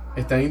Cristo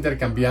están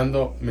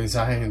intercambiando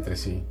mensajes entre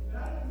sí.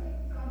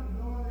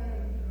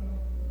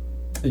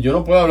 Y yo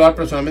no puedo hablar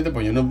personalmente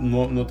porque yo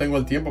no tengo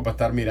el tiempo para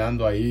estar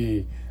mirando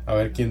ahí a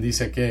ver quién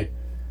dice qué,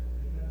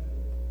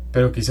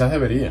 pero quizás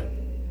debería.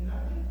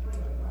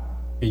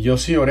 Y yo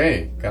sí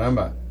oré,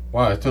 caramba,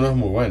 wow, esto no es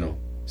muy bueno.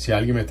 Si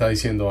alguien me está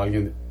diciendo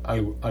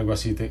algo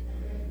así,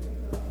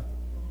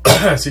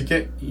 así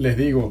que les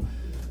digo,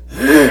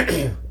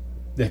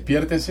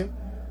 despiértense,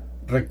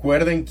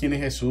 recuerden quién es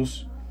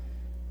Jesús,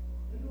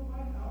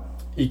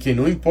 y que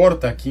no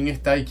importa quién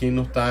está y quién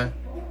no está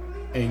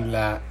en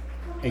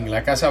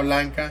la Casa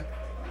Blanca,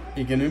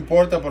 y que no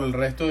importa por el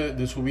resto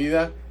de su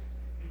vida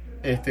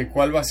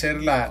cuál va a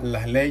ser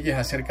las leyes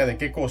acerca de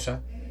qué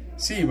cosa.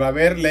 Sí, va a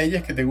haber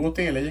leyes que te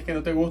gusten y leyes que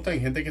no te gustan, y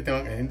gente que te va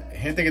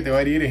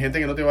a herir y gente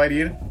que no te va a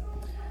herir.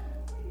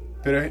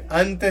 Pero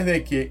antes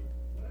de que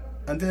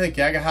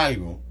hagas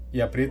algo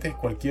y aprietes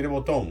cualquier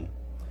botón,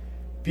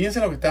 piensa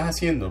lo que estás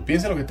haciendo,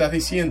 piensa lo que estás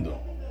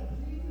diciendo.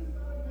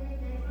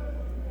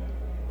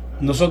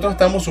 Nosotros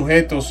estamos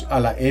sujetos a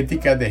la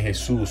ética de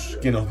Jesús,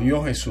 que nos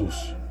dio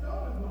Jesús.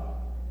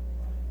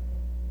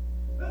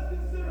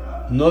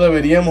 No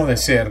deberíamos de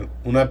ser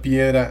una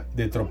piedra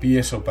de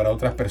tropiezo para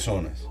otras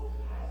personas.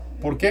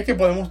 ¿Por qué es que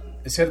podemos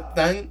ser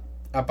tan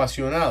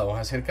apasionados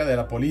acerca de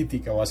la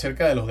política o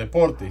acerca de los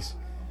deportes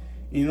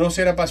y no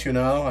ser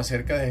apasionados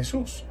acerca de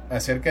Jesús,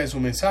 acerca de su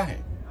mensaje?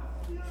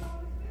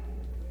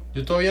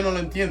 Yo todavía no lo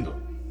entiendo.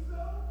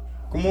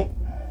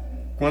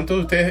 ¿Cuántos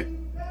de ustedes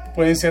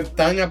pueden ser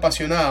tan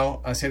apasionados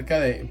acerca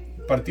de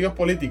partidos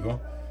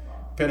políticos,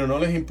 pero no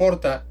les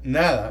importa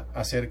nada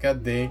acerca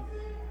de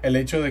el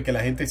hecho de que la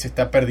gente se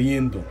está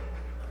perdiendo,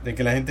 de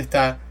que la gente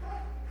está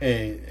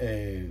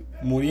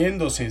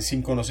muriéndose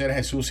sin conocer a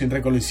Jesús, sin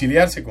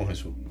reconciliarse con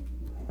Jesús?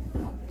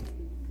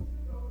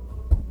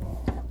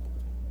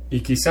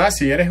 Y quizás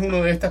si eres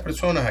una de estas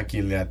personas a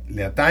quien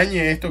le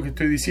atañe esto que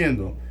estoy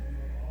diciendo,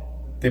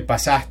 te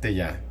pasaste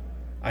ya,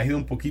 has ido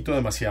un poquito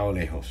demasiado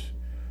lejos,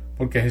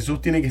 porque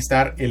Jesús tiene que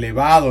estar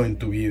elevado en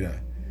tu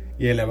vida,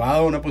 y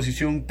elevado a una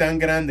posición tan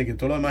grande que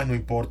todo lo demás no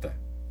importa.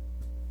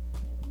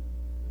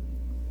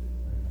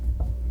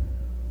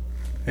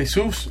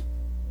 Jesús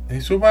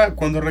va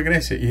cuando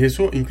regrese, y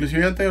Jesús,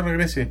 inclusive antes de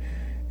regrese,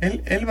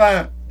 Él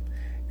va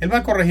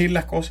a corregir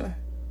las cosas.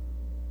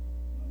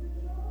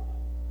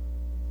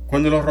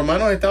 Cuando los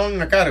romanos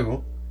estaban a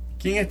cargo,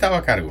 ¿quién estaba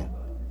a cargo?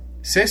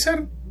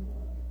 ¿César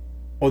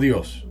o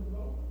Dios?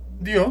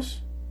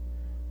 Dios.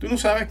 ¿Tú no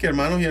sabes que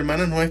hermanos y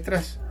hermanas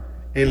nuestras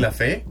en la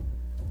fe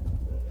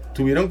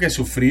tuvieron que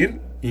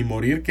sufrir y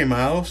morir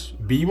quemados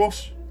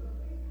vivos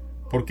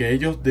porque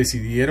ellos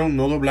decidieron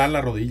no doblar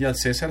la rodilla al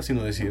César,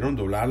 sino decidieron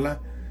doblarla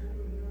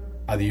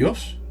a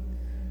Dios?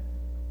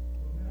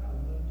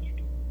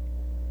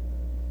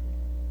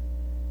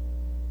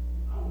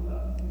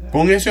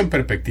 Pon eso en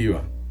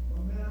perspectiva.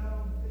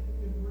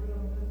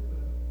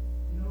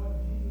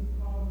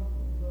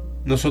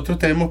 Nosotros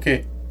tenemos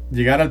que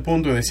llegar al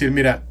punto de decir,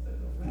 mira,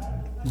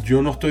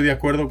 yo no estoy de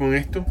acuerdo con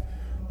esto,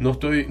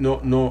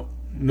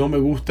 no me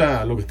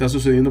gusta lo que está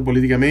sucediendo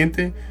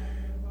políticamente,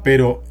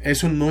 pero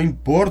eso no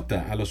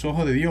importa a los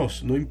ojos de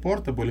Dios, no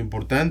importa, pues lo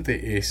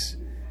importante es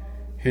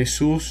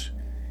Jesús,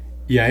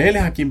 y a Él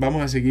es a quien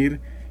vamos a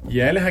seguir, y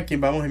a Él es a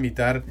quien vamos a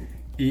imitar,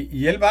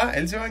 y Él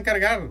se va a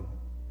encargar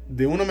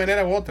de una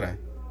manera u otra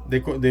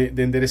de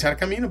enderezar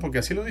camino, porque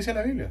así lo dice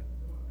la Biblia.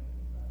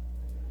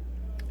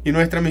 Y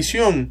nuestra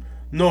misión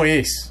no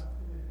es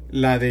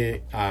la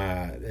de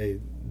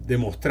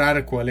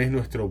demostrar cuál es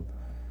nuestro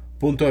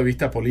punto de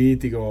vista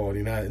político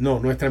ni nada. No,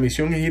 nuestra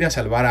misión es ir a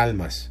salvar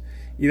almas,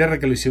 ir a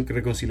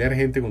reconciliar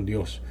gente con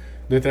Dios.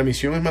 Nuestra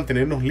misión es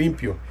mantenernos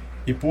limpios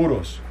y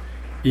puros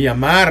y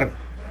amar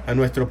a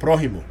nuestro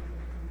prójimo.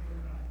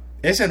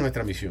 Esa es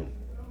nuestra misión.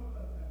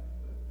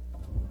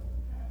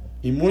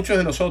 Y muchos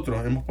de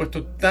nosotros hemos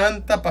puesto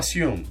tanta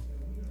pasión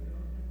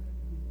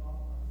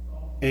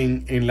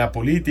en la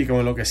política o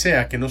en lo que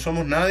sea, que no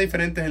somos nada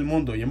diferentes del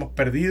mundo y hemos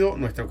perdido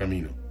nuestro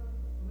camino.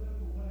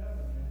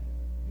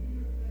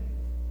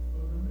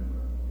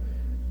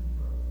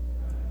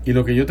 Y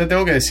lo que yo te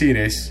tengo que decir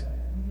es,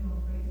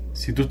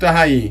 si tú estás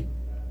ahí,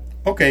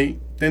 ok,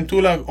 ten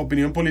tú la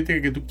opinión política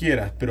que tú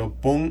quieras, pero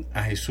pon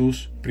a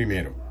Jesús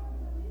primero.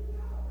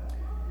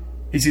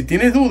 Y si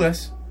tienes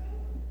dudas,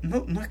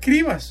 no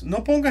escribas,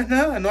 no pongas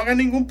nada, no hagas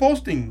ningún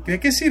posting. ¿De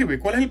qué sirve?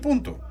 ¿Cuál es el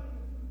punto?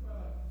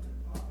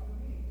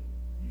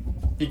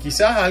 Y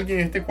quizás alguien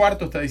en este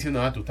cuarto está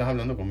diciendo, tú estás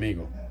hablando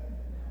conmigo.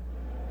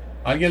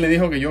 Alguien le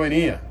dijo que yo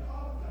venía.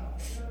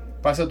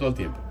 Pasa todo el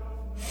tiempo.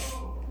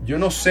 Yo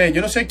no sé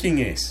quién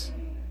es.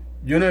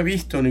 Yo no he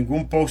visto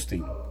ningún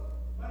posting.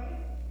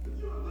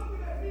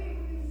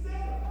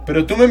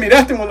 Pero tú me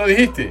miraste cuando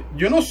dijiste.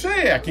 Yo no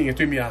sé a quién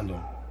estoy mirando.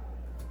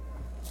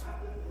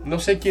 No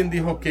sé quién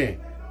dijo qué.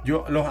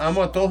 Yo los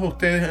amo a todos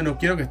ustedes y no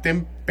quiero que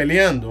estén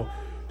peleando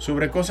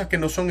sobre cosas que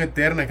no son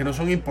eternas, que no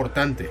son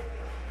importantes.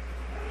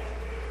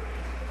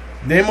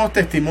 Demos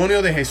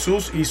testimonio de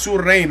Jesús y su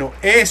reino.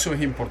 Eso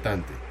es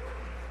importante.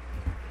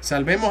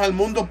 Salvemos al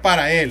mundo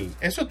para Él.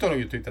 Eso es todo lo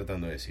que yo estoy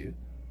tratando de decir.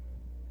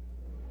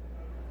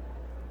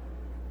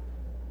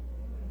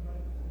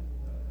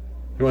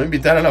 Voy a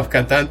invitar a los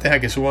cantantes a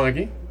que suban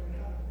aquí.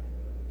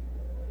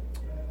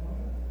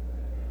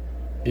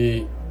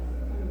 Y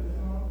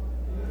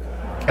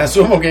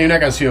asumo que hay una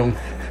canción.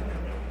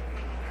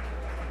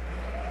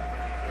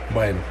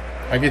 Bueno,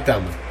 aquí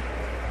estamos.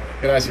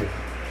 Gracias.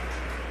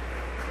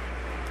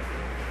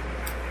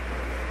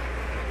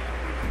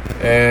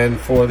 And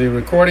for the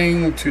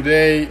recording,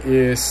 today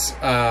is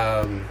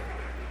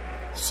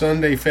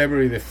Sunday,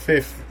 February the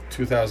 5th,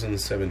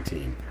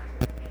 2017.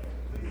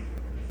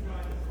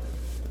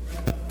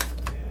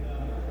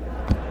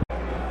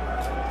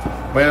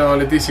 Bueno,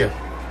 Leticia.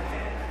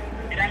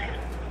 Gracias.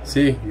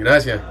 Sí,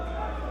 gracias.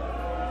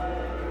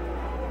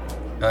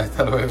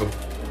 Hasta luego.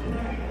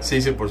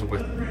 Sí, por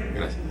supuesto.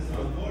 Gracias.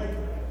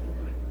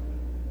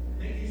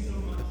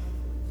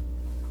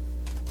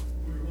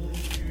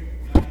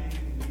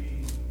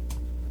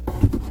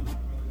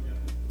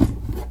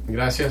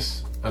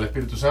 Gracias al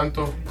Espíritu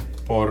Santo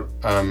por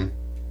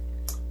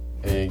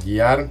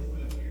guiar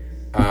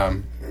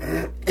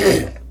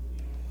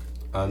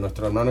a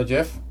nuestro hermano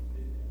Jeff,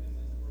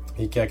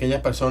 y que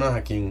aquellas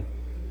personas que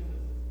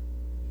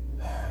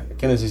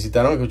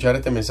necesitaron escuchar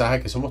este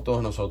mensaje, que somos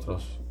todos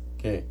nosotros,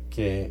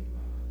 que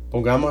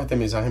pongamos este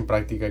mensaje en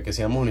práctica, que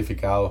seamos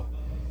unificados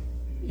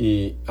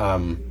y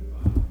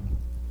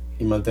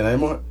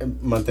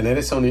mantener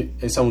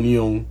esa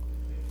unión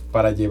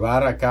para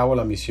llevar a cabo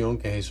la misión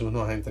que Jesús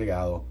nos ha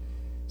entregado,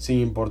 sin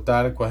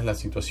importar cuál es la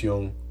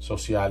situación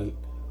social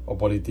o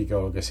política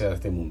o lo que sea de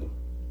este mundo.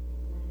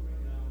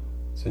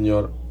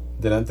 Señor,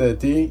 delante de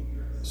ti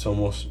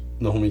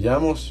nos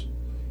humillamos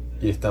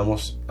y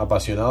estamos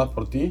apasionados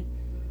por ti.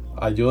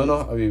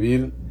 Ayúdanos a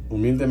vivir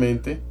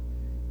humildemente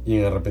y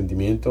en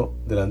arrepentimiento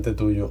delante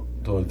tuyo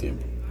todo el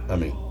tiempo.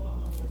 Amén.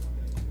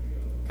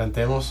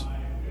 Cantemos,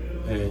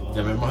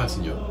 llamemos al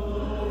Señor.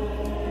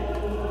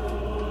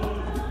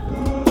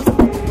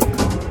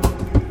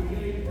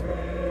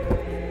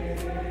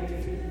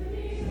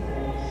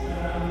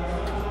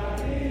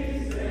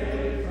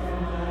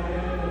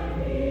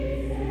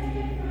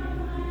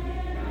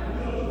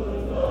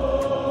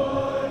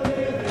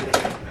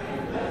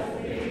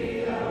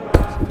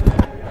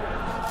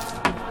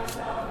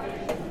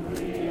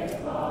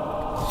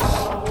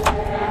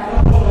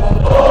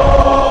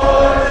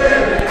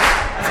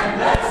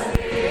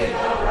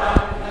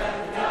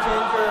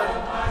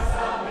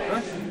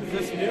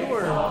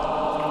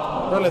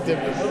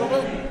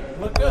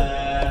 Look good.